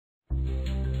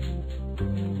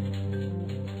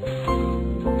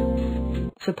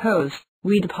Suppose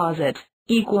we deposit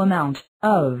equal amount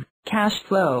of cash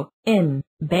flow in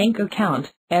bank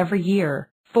account every year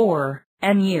for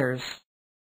n years.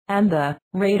 And the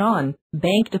rate on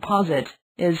bank deposit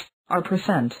is our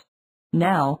 %.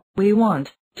 Now, we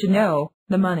want to know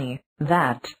the money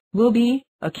that will be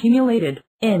accumulated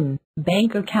in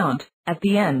bank account at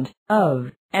the end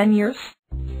of n years.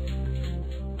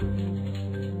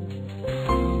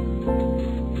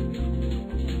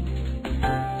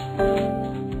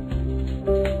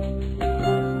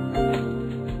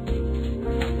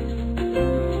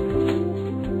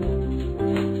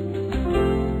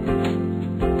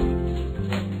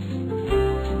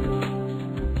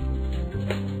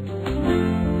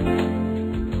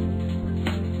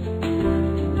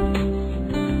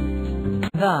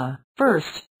 The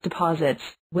first deposits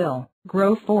will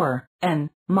grow for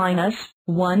n minus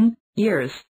 1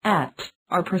 years at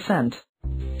our %.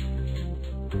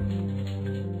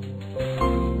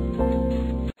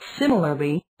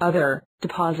 Similarly, other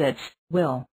deposits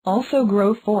will also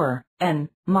grow for n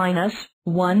minus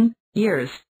 1 years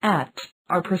at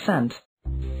our %.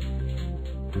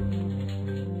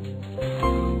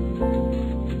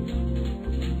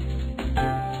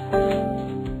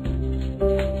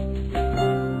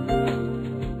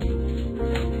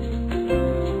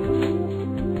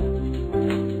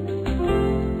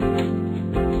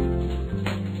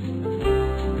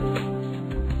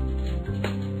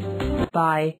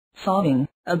 By solving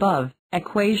above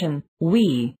equation,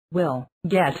 we will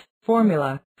get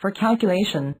formula for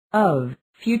calculation of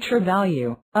future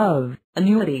value of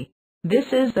annuity. This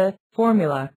is the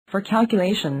formula for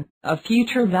calculation of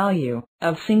future value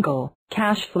of single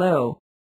cash flow.